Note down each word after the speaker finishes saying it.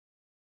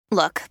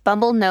Look,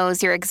 Bumble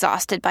knows you're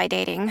exhausted by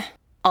dating.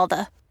 All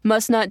the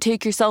must not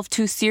take yourself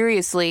too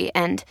seriously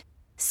and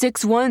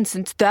 6'1"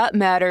 since that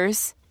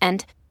matters.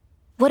 And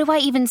what do I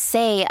even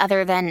say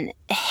other than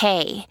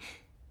hey?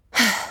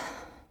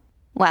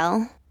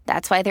 Well,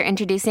 that's why they're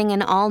introducing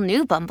an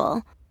all-new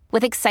Bumble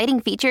with exciting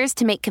features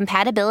to make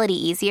compatibility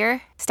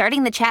easier,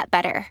 starting the chat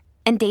better,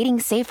 and dating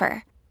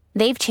safer.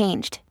 They've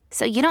changed,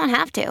 so you don't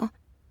have to.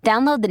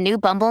 Download the new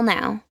Bumble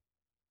now.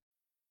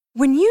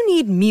 When you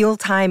need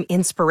mealtime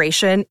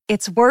inspiration,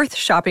 it's worth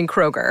shopping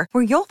Kroger,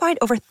 where you'll find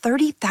over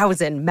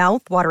 30,000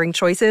 mouth-watering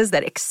choices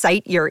that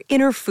excite your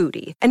inner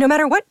foodie. And no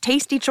matter what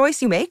tasty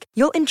choice you make,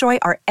 you'll enjoy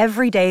our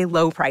everyday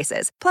low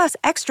prices, plus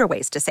extra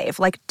ways to save,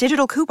 like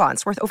digital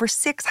coupons worth over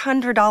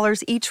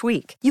 $600 each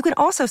week. You can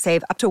also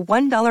save up to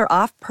 $1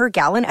 off per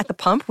gallon at the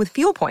pump with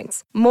fuel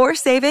points. More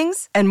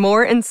savings and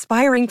more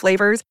inspiring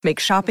flavors make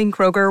shopping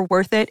Kroger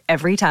worth it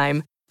every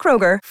time.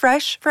 Kroger,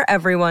 fresh for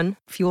everyone.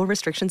 Fuel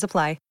restrictions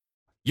apply.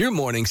 Your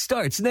morning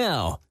starts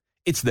now.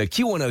 It's the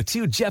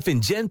Q102 Jeff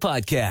and Jen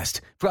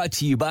podcast brought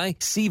to you by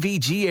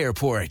CVG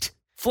Airport.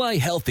 Fly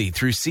healthy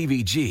through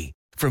CVG.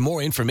 For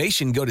more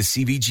information, go to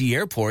CVG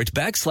Airport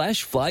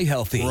 /fly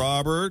healthy.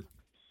 Robert.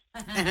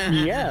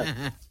 Yes.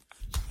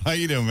 How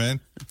you doing,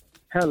 man?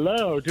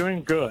 Hello.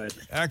 Doing good.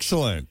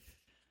 Excellent.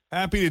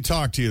 Happy to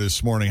talk to you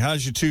this morning.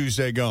 How's your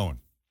Tuesday going?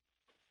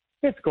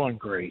 It's going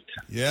great.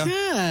 Yeah.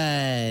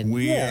 Good.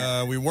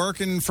 We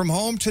working from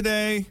home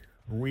today?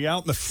 Are we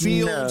out in the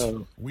field?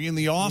 No. Are we in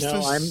the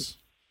office?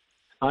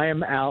 No, I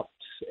am out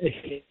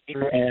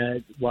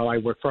here while I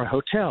work for a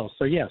hotel.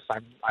 So yes,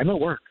 I'm at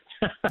work.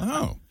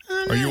 Oh.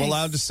 Oh, Are you nice.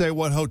 allowed to say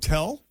what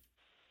hotel?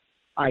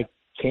 I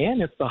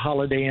can. It's the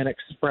Holiday Inn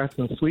Express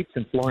and Suites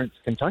in Florence,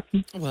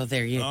 Kentucky. Well,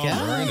 there you Oh,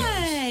 go. very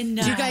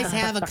nice. Do you guys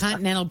have a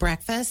continental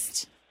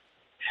breakfast?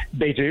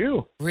 They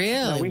do.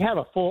 Really? We have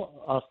a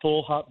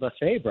full hot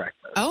buffet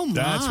breakfast. Oh my!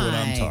 That's what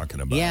I'm talking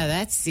about. Yeah,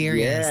 that's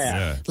serious.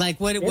 Yeah. Like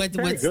It's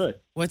very good.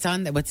 What's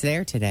on? What's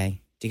there today?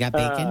 Do you got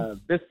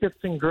bacon? Biscuits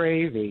and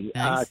gravy.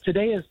 Nice.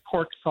 Today is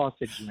pork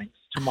sausage links.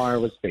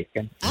 Tomorrow is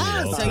bacon.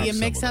 I'll So take you some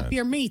mix of up that.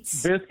 your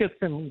meats. Biscuits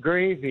and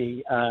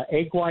gravy,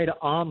 egg white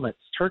omelets,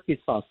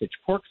 turkey sausage,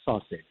 pork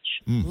sausage.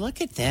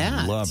 Look at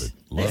that. Love it.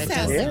 Love That it.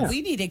 sounds Yeah. like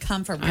we need to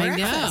come for I breakfast.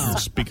 know.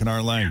 Speaking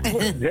our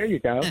language. There you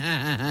go.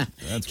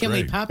 That's Can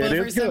great. we pop It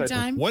over is good.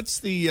 sometime? What's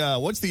the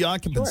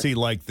occupancy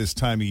like this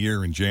time of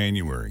year in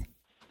January?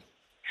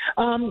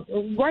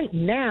 Right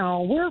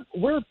now,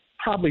 we're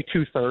probably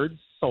 2/3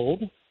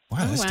 sold.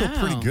 Wow, that's still wow.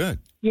 pretty good.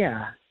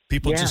 Yeah.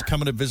 People Yeah. just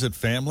coming to visit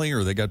family,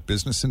 or they got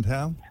business in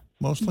town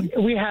mostly?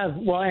 We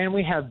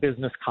have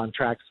business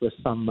contracts with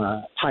some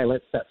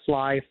pilots that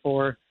fly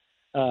for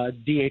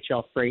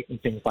DHL freight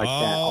and things like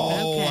that.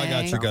 Oh,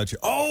 I Okay. got you.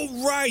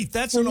 Oh, right.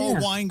 That's an old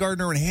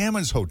Weingartner and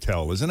Hammond's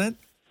hotel, isn't it?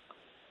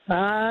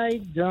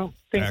 I don't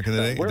think Back in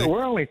the so. day,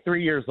 We're only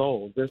 3 years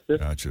old. This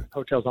Gotcha.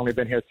 hotel's only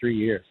been here 3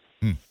 years.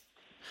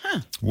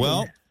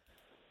 Well,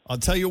 I'll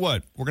tell you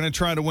what. We're going to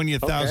try to win you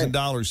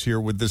 $1,000 here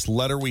with this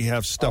letter we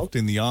have stuffed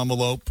in the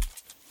envelope.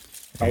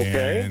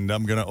 Okay. And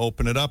I'm going to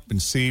open it up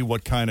and see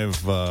what kind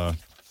of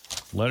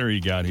letter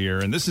you got here.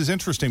 And this is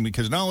interesting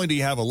because not only do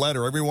you have a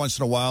letter, every once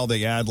in a while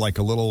they add like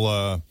a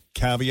little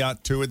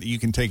caveat to it that you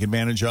can take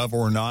advantage of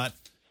or not.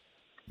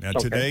 Now,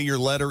 today, you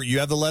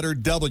have the letter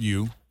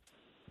W.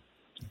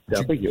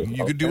 W.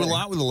 You could do a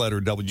lot with the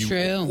letter W.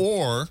 True.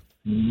 Or,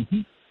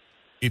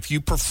 if you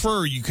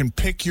prefer, you can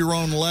pick your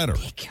own letter.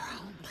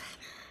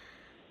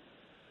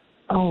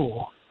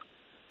 Oh,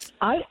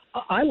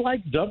 I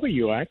like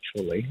W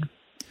actually.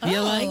 You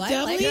Oh, like I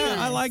W? like Yeah,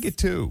 I like it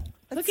too.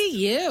 Look at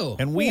you.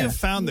 And we have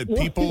found that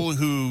people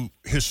who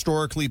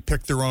historically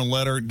pick their own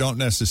letter don't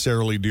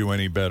necessarily do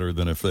any better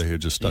than if they had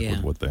just stuck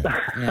with what they had.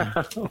 Yeah,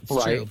 it's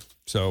Right. true.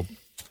 So,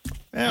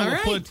 yeah, All we'll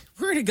right. put,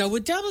 We're going to go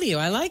with W.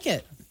 I like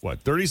it.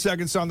 30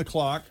 seconds on the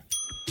clock.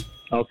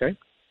 Okay.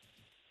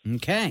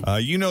 Okay.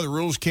 You know the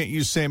rules. Can't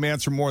use same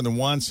answer more than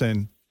once.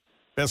 And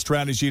best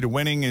strategy to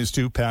winning is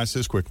to pass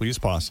as quickly as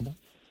possible.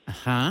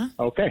 Uh-huh.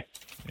 Okay.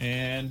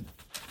 And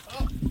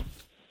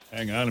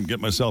hang on, I'm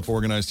getting myself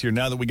organized here.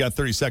 Now that we got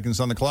 30 seconds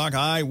on the clock,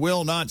 I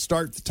will not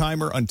start the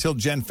timer until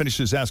Jen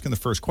finishes asking the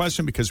first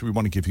question because we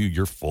want to give you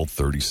your full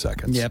 30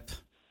 seconds. Yep.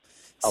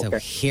 So Okay.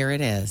 here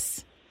it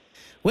is.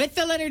 With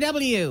the letter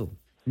W,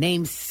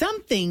 name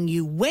something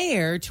you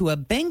wear to a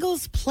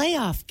Bengals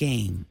playoff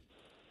game.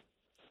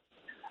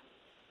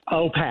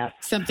 Oh, pass.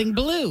 Something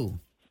blue.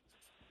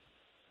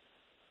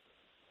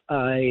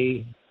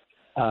 I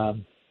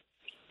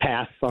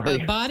pass. Sorry.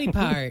 A body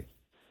part.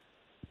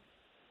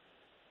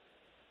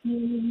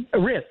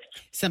 Wrist.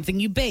 Something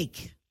you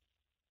bake.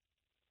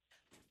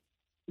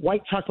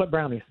 White chocolate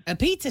brownies. A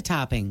pizza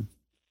topping.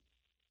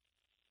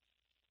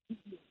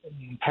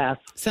 Pass.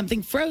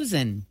 Something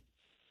frozen.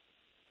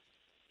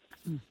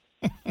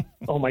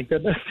 Oh my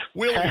goodness.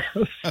 Willie.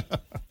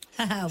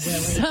 Pass. Willie.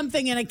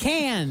 Something in a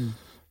can.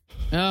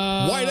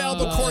 Oh, White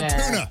albacore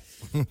tuna.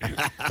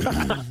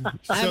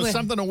 So would-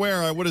 something to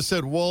wear. I would have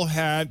said wool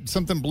hat,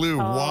 something blue,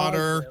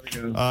 water.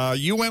 there we go.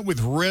 You went with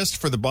wrist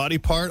for the body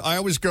part. I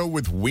always go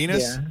with weenus.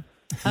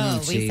 Yeah.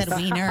 Oh, we said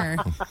wiener.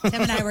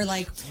 Tim and I were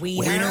like,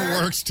 wiener.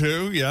 Wiener works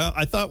too, yeah.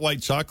 I thought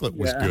white chocolate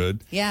was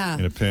good. Yeah.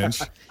 In a pinch.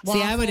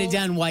 See, I would have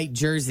done white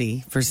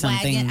jersey for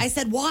something. Wagon. I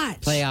said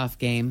what? Playoff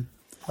game.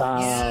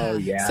 Oh,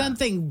 yeah.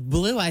 Something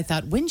blue, I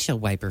thought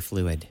windshield wiper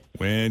fluid.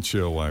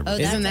 Windshield wiper. Oh,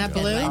 Isn't that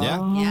blue?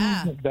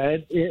 Yeah.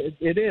 That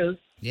it is.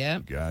 Yeah.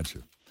 Gotcha.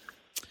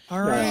 All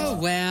right. Oh,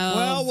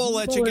 Well, we'll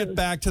let you get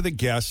back to the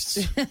guests.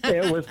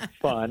 It was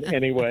fun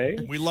anyway.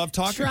 We love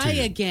talking Try to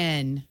you.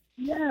 again.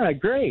 Yeah,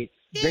 great.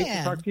 Great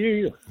Yeah. to talk to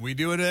you. We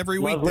do it every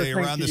Love weekday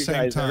listening around to the you same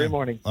guys time. every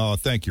morning. Oh,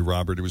 thank you,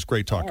 Robert. It was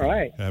great talking All to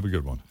you. right. Have a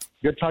good one.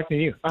 Good talking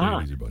to you. Take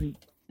it easy, buddy.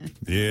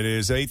 It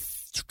is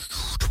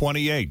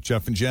 8:28.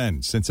 Jeff and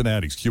Jen,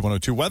 Cincinnati's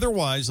Q102.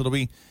 Weather-wise, it'll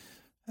be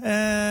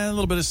a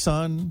little bit of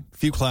sun, a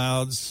few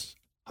clouds,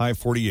 high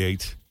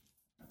 48.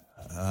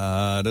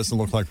 Doesn't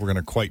look like we're going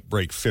to quite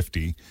break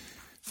 50.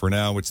 For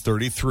now, it's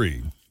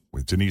 33.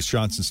 With Denise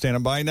Johnson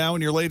standing by now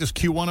in your latest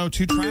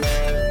Q102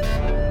 traffic.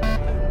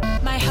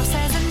 My house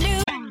has a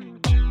new.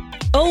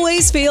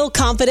 Always feel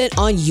confident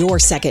on your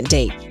second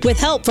date. With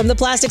help from the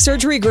Plastic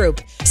Surgery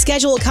Group.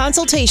 Schedule a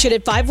consultation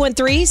at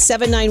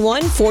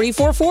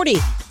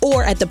 513-791-4440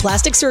 or at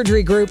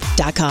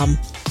theplasticsurgerygroup.com.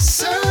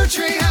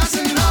 Surgery has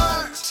an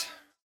art.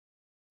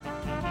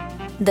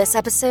 This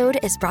episode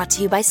is brought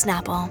to you by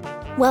Snapple.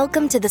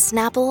 Welcome to the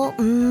Snapple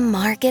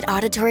Market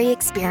Auditory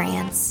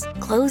Experience.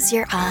 Close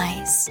your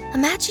eyes.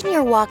 Imagine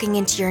you're walking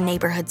into your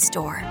neighborhood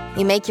store.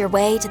 You make your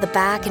way to the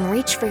back and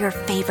reach for your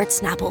favorite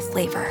Snapple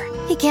flavor.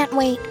 You can't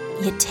wait.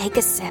 You take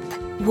a sip.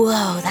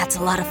 Whoa, that's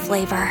a lot of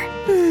flavor.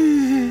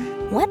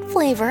 What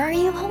flavor are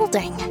you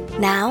holding?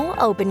 Now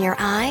open your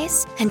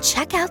eyes and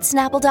check out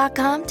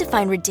Snapple.com to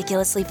find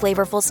ridiculously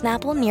flavorful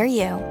Snapple near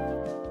you.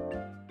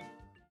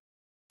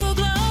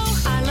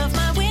 I love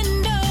my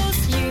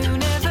windows.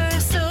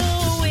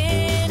 Universal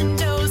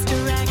Windows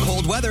Direct.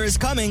 Cold weather is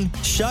coming.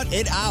 Shut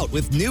it out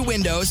with new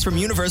windows from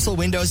Universal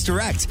Windows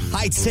Direct.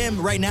 Hi, Tim.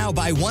 Right now,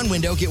 buy one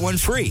window, get one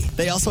free.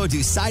 They also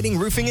do siding,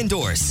 roofing, and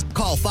doors.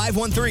 Call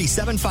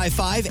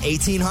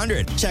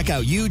 513-755-1800. Check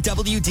out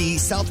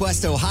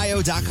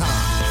uwdsouthwestohio.com.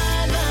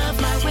 I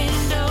love my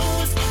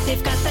windows.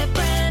 They've got that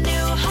brand new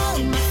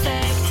home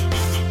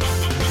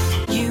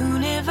effect.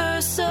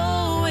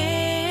 Universal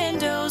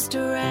Windows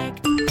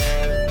Direct.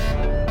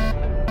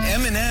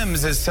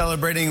 M&M's is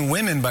celebrating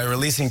women by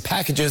releasing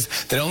packages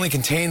that only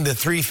contain the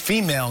 3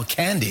 female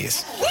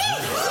candies.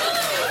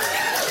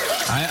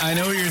 I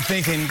know what you're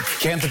thinking.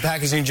 Can't the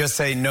packaging just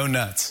say no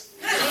nuts?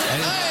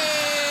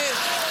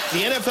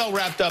 The NFL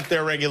wrapped up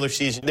their regular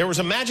season. There was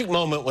a magic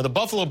moment when the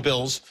Buffalo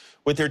Bills,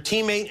 with their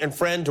teammate and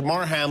friend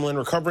Damar Hamlin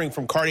recovering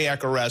from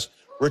cardiac arrest,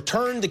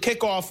 returned the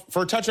kickoff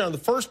for a touchdown on the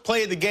first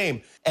play of the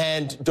game.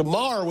 And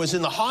Damar was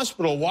in the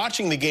hospital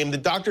watching the game. The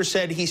doctor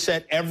said he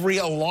set every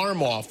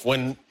alarm off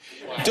when...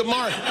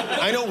 Damar,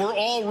 I know we're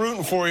all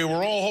rooting for you.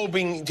 We're all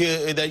hoping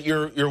that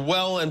you're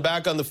well and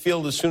back on the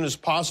field as soon as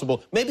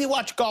possible. Maybe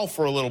watch golf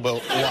for a little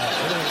bit.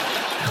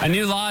 A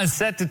new law is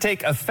set to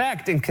take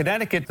effect in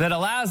Connecticut that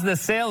allows the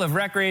sale of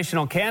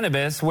recreational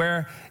cannabis,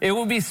 where it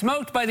will be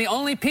smoked by the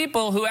only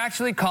people who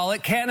actually call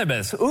it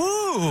cannabis.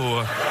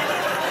 Ooh.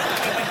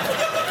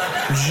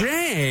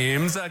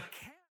 James.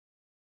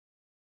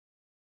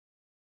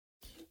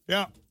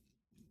 Yeah.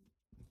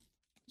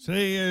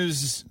 Today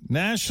is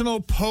National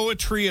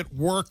Poetry at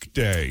Work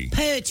Day.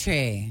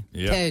 Poetry.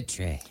 Yep.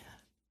 Poetry.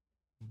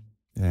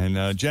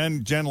 And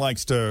Jen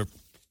likes to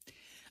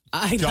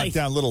jot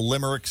down little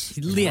limericks.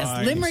 Yes,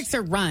 rhymes. limericks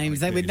are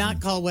rhymes. I would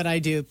not call what I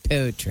do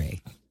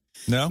poetry.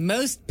 No?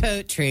 Most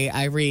poetry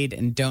I read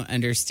and don't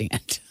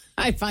understand.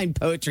 I find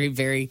poetry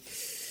very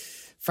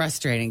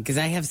frustrating because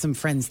I have some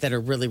friends that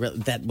are really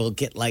that will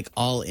get like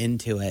all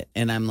into it.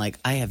 And I'm like,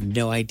 I have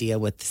no idea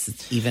what this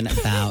is even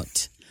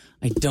about.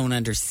 I don't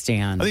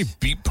understand. I think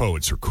beat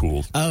poets are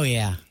cool. Oh,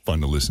 yeah.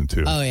 Fun to listen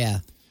to. Oh, yeah.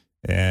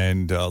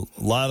 And a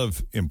lot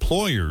of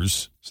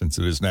employers, since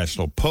it is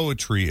National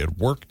Poetry at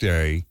Work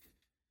Day,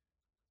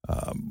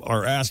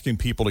 are asking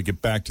people to get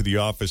back to the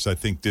office. I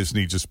think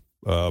Disney just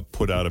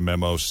put out a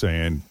memo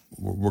saying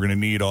we're going to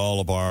need all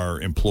of our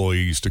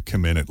employees to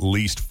come in at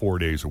least 4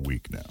 days a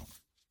week now.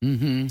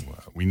 Mm-hmm.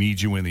 We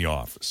need you in the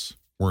office.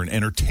 We're an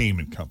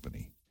entertainment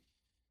company.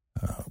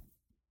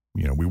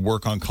 We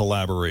work on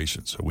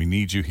collaboration, so we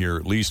need you here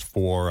at least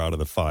 4 out of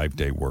the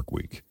 5-day work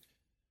week.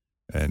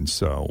 And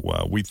so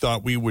we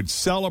thought we would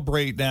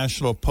celebrate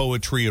National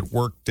Poetry at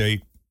Work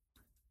Day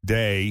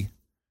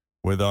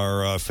with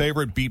our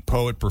favorite beat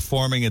poet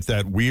performing at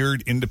that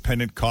weird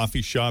independent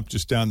coffee shop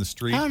just down the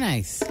street. Oh,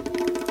 nice.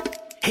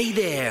 Hey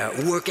there,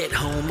 work at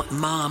home,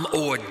 mom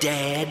or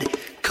dad.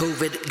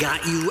 COVID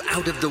got you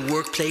out of the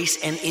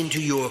workplace and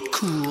into your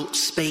cool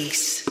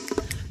space.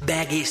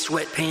 Baggy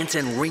sweatpants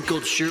and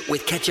wrinkled shirt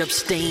with ketchup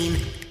stain,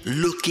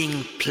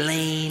 looking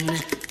plain.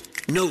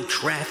 No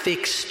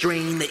traffic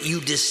strain that you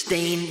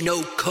disdain,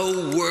 no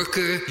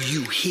co-worker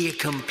you hear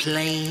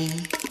complain.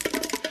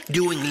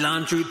 Doing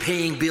laundry,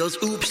 paying bills,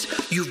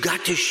 oops, you've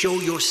got to show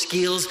your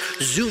skills.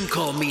 Zoom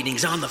call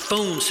meetings on the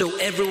phone so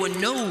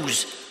everyone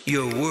knows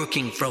you're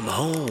working from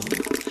home.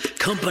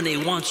 Company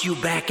wants you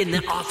back in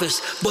the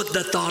office, but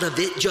the thought of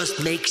it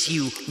just makes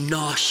you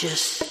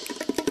nauseous.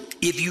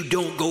 If you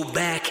don't go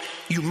back,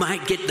 you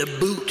might get the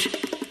boot,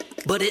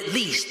 but at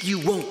least you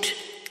won't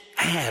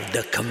have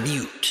the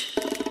commute.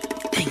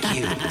 Thank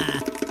you.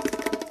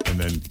 And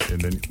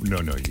then, no,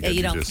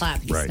 you don't just,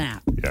 clap, you right.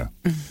 snap. Yeah.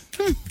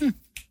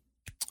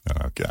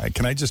 Okay.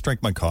 Can I just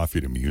drink my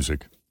coffee to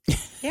music?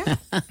 Yeah,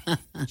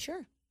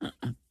 sure.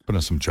 Put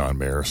on some John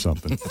Mayer or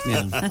something.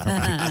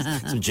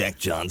 Some Jack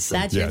Johnson.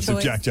 That's your some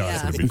choice. Jack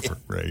Johnson would be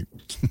great.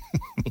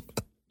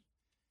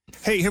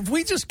 Hey, have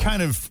we just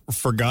kind of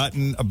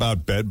forgotten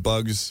about bed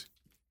bugs?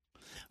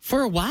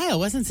 For a while,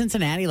 wasn't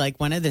Cincinnati like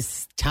one of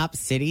the top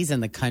cities in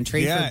the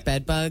country for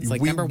bed bugs?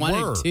 Like we number 1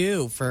 were. and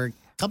 2 for a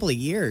couple of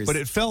years. But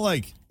it felt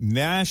like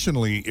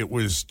nationally it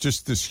was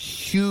just this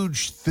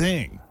huge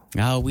thing.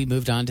 Oh, we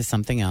moved on to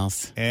something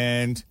else.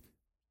 And,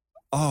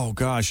 oh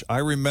gosh, I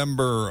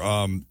remember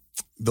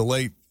the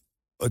late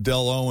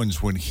Adele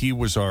Owens when he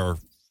was our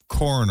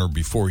coroner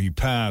before he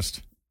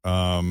passed.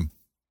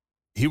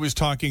 He was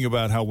talking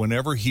about how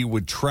whenever he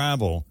would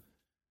travel,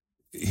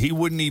 he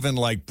wouldn't even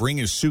like bring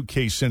his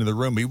suitcase into the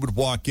room. He would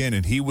walk in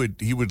and he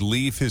would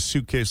leave his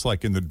suitcase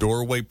like in the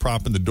doorway,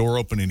 propping the door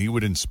open, and he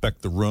would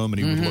inspect the room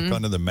and he would look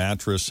under the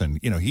mattress, and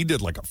he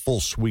did like a full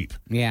sweep.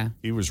 Yeah.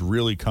 He was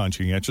really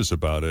conscientious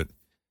about it.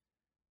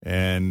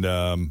 And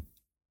I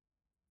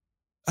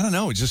don't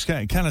know, it just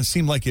kind of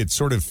seemed like it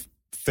sort of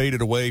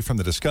faded away from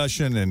the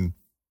discussion. And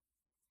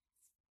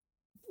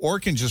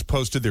Orkin just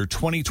posted their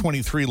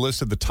 2023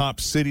 list of the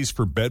top cities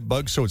for bed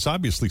bugs, so it's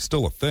obviously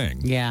still a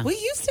thing. Yeah. We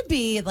used to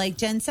be, like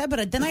Jen said,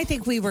 but then I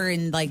think we were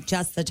in like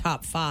just the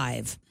top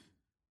 5.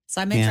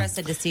 So I'm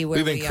interested to see where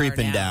We've been we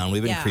creeping are now. down.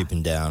 We've been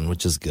creeping down,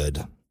 which is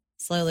good.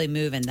 Slowly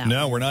moving down.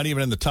 No, we're not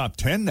even in the top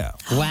 10 now.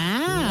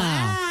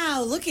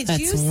 Wow. Look at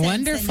you, That's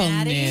wonderful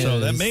Cincinnati. news. So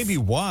that may be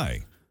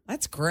why.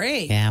 That's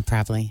great. Yeah,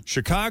 probably.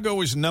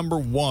 Chicago is number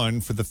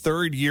 1 for the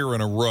 3rd year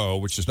in a row,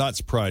 which is not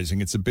surprising.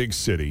 It's a big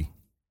city.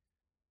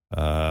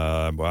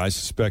 Well, I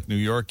suspect New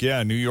York.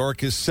 Yeah, New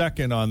York is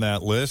second on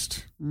that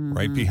list,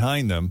 right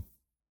behind them.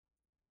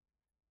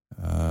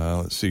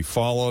 Let's see,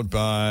 followed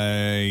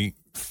by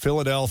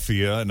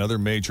Philadelphia, another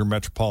major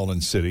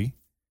metropolitan city.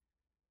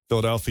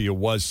 Philadelphia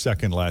was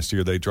second last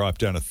year. They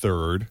dropped down to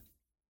 3rd.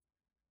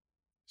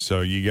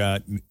 So you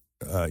got,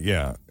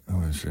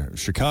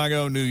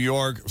 Chicago, New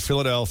York,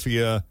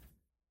 Philadelphia,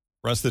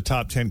 rest of the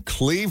top 10,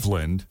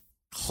 Cleveland.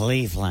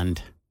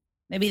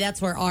 Maybe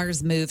that's where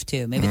ours moved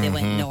to. Maybe they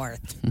went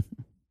north.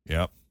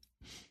 Yep.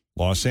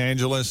 Los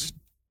Angeles,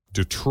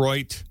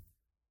 Detroit,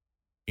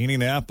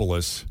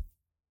 Indianapolis.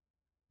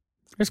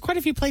 There's quite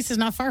a few places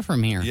not far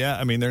from here. Yeah,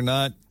 I mean, they're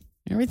not.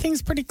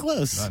 Everything's pretty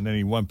close. Not in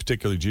any one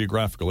particular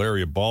geographical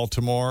area.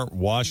 Baltimore,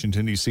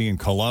 Washington, D.C., and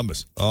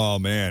Columbus. Oh,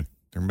 man.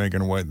 They're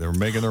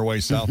making their way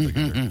south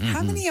again.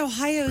 How many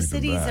Ohio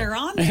cities are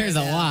on there? There's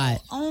a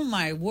lot. Oh,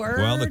 my word.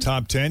 Well, the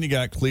top 10, you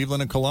got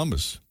Cleveland and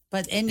Columbus.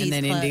 But Indy's And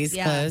then close. Indy's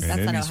Yeah, close. that's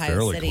And not Indy's Ohio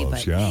fairly City, close,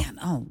 but yeah. man,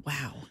 oh,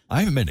 wow. I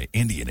haven't been to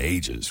Indy in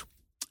ages.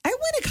 I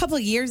went a couple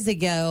of years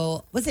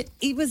ago.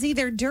 It was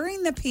either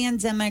during the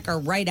pandemic or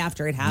right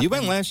after it happened. You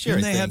went last year,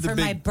 Didn't I they think. have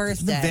For my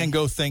birthday. The Van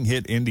Gogh thing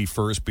hit Indy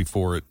first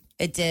before it.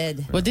 It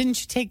did. Well, didn't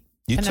you take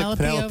You Penelope,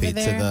 took Penelope over to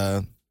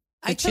there?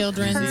 I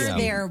children's took her museum.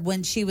 there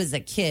when she was a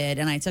kid,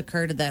 and I took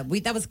her to that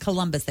was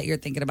Columbus that you're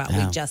thinking about. Oh.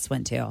 We just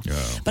went to,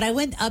 Oh. but I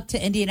went up to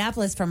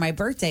Indianapolis for my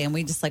birthday, and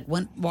we just like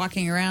went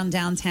walking around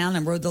downtown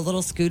and rode the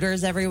little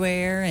scooters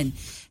everywhere, and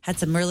had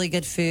some really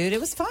good food.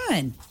 It was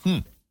fun.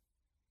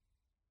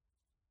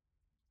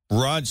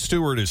 Rod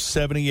Stewart is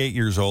 78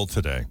 years old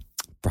today.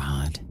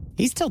 Rod.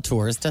 He still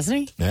tours, doesn't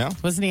he? Yeah.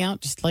 Wasn't he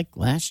out just like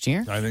last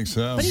year? I think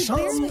so. But he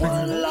barely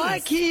Someone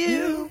like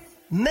you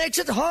makes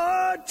it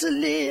hard to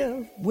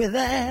live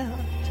without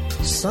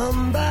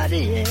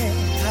somebody else.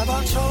 Have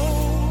I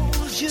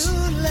told you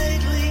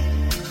lately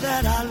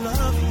that I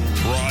love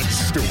you? Rod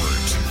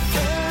Stewart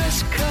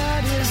First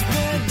cut is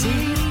the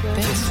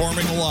deepest.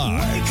 performing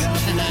live. Wake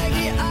up,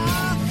 Maggie,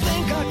 I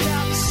think I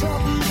got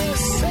something to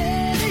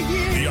say to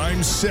you. The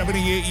I'm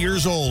 78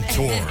 years old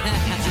tour.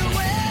 That's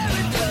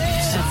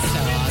so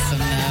awesome,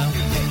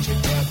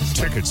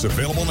 though. Tickets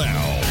available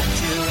now.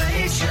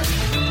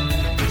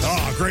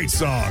 Oh, great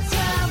song. Oh,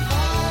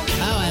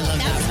 I love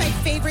That was that. my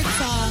favorite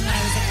song when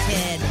I was a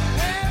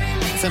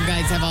kid. Some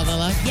guys have all the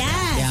luck.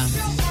 Yes. Yeah.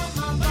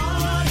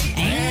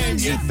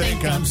 And you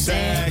think I'm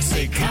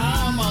sexy?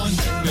 Come on,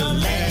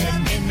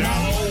 let me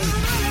know.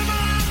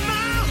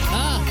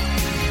 Oh,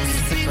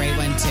 this is a great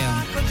one, too.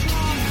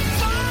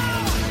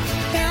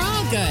 They're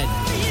all good.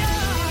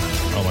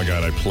 Oh my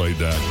God, I played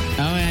that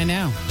Oh, I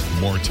know.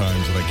 more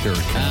times than I care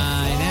to count.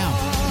 I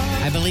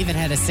know. I believe it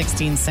had a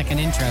 16-second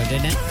intro,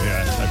 didn't it?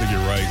 Yeah, I think you're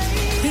right.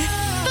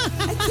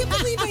 I can't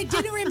believe I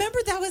didn't remember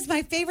that was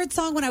my favorite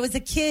song when I was a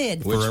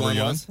kid. Forever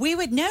Young. We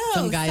would know.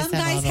 Some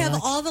guys have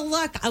all the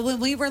luck. When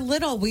we were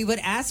little, we would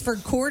ask for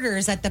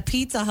quarters at the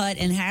Pizza Hut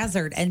in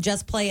Hazard and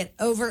just play it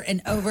over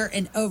and over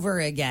and over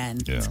again.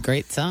 Yeah. It's a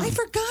great song. I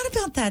forgot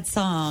about that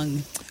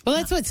song. Well,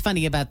 that's what's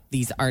funny about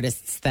these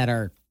artists that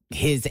are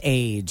his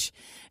age.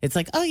 It's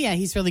like, oh, yeah,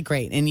 he's really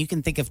great. And you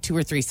can think of 2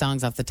 or 3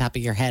 songs off the top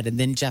of your head. And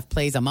then Jeff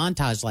plays a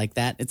montage like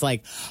that. It's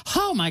like,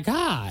 oh, my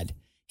God,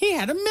 he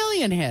had 1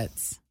 million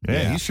hits.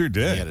 Yeah, he sure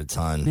did. He had a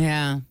ton.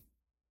 Yeah.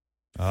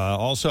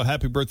 Also,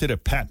 happy birthday to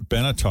Pat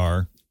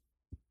Benatar,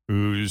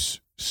 who's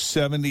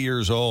 70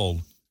 years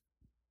old.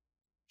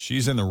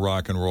 She's in the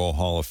Rock and Roll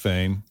Hall of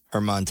Fame.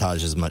 Her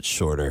montage is much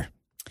shorter.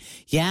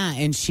 Yeah,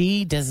 and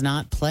she does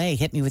not play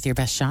Hit Me With Your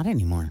Best Shot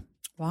anymore.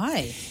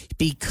 Why?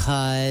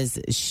 Because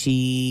Does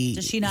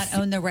she not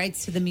own the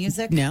rights to the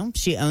music? No,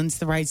 she owns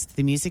the rights to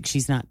the music.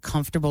 She's not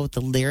comfortable with the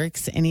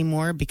lyrics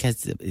anymore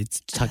because it's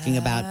talking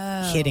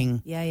about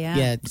hitting. Yeah.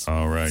 Yeah.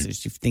 All right. So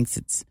she thinks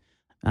it's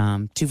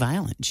too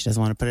violent. She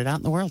doesn't want to put it out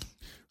in the world.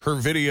 Her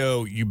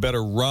video, You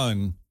Better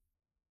Run,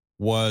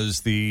 was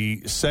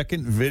the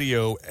second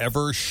video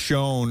ever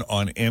shown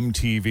on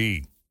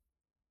MTV.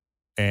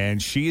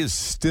 And she is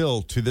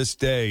still, to this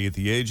day, at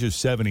the age of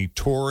 70,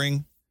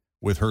 touring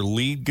with her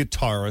lead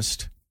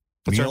guitarist,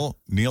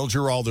 Neil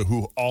Giraldo,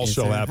 who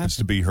also happens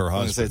to be her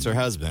husband. It's her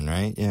husband,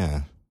 right?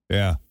 Yeah.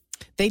 Yeah.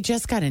 They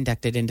just got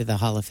inducted into the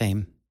Hall of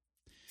Fame.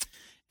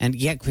 And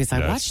yeah, because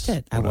I watched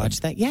it. I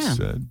watched that. Yeah.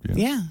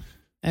 Yeah.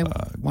 I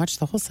watched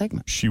the whole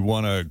segment. She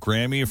won a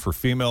Grammy for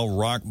female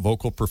rock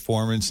vocal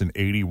performance in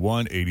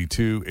 81,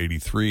 82,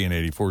 83, and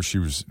 84. She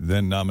was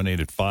then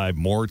nominated 5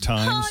 more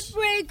times.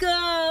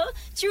 Heartbreaker,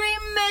 dream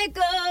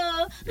maker,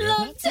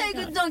 love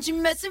taker, don't you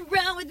mess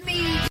around with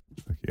me.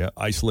 Yeah,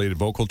 isolated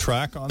vocal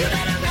track on that.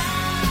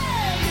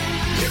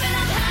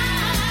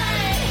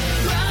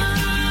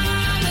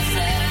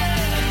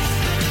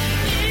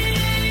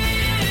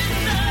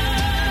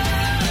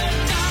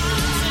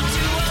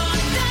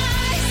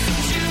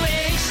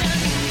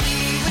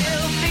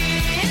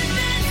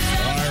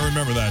 I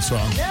remember that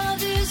song. I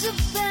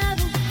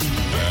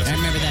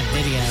remember that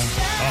video.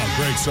 Oh,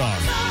 great song.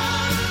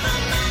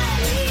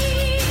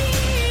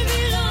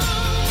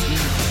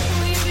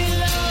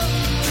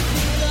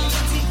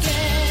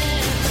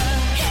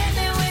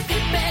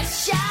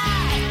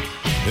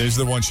 Is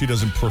the one she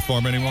doesn't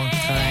perform anymore? Correct.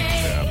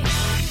 Yeah.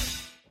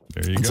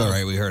 There you go. It's all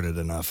right. We heard it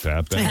enough.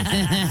 Tap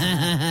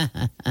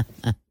that.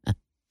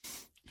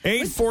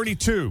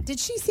 8:42. Did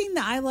she sing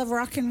the I Love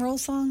Rock and Roll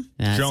song?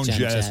 Joan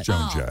Jett.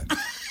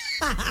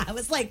 I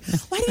was like,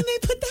 why didn't they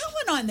put that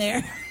one on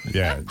there?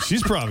 Yeah,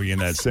 she's probably in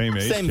that same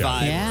age. Same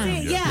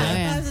vibe. Yeah,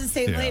 that was the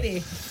same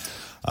lady.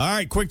 All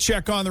right, quick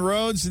check on the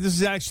roads. This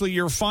is actually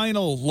your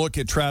final look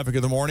at traffic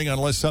of the morning,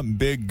 unless something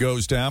big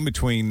goes down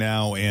between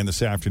now and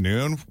this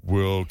afternoon.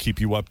 We'll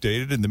keep you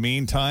updated. In the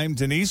meantime,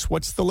 Denise,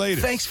 what's the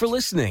latest? Thanks for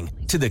listening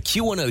to the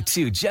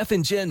Q102 Jeff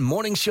and Jen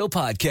Morning Show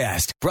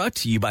podcast, brought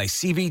to you by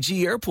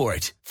CVG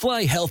Airport.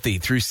 Fly healthy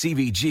through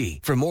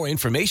CVG. For more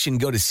information,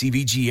 go to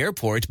CVG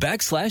Airport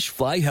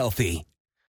 /fly healthy.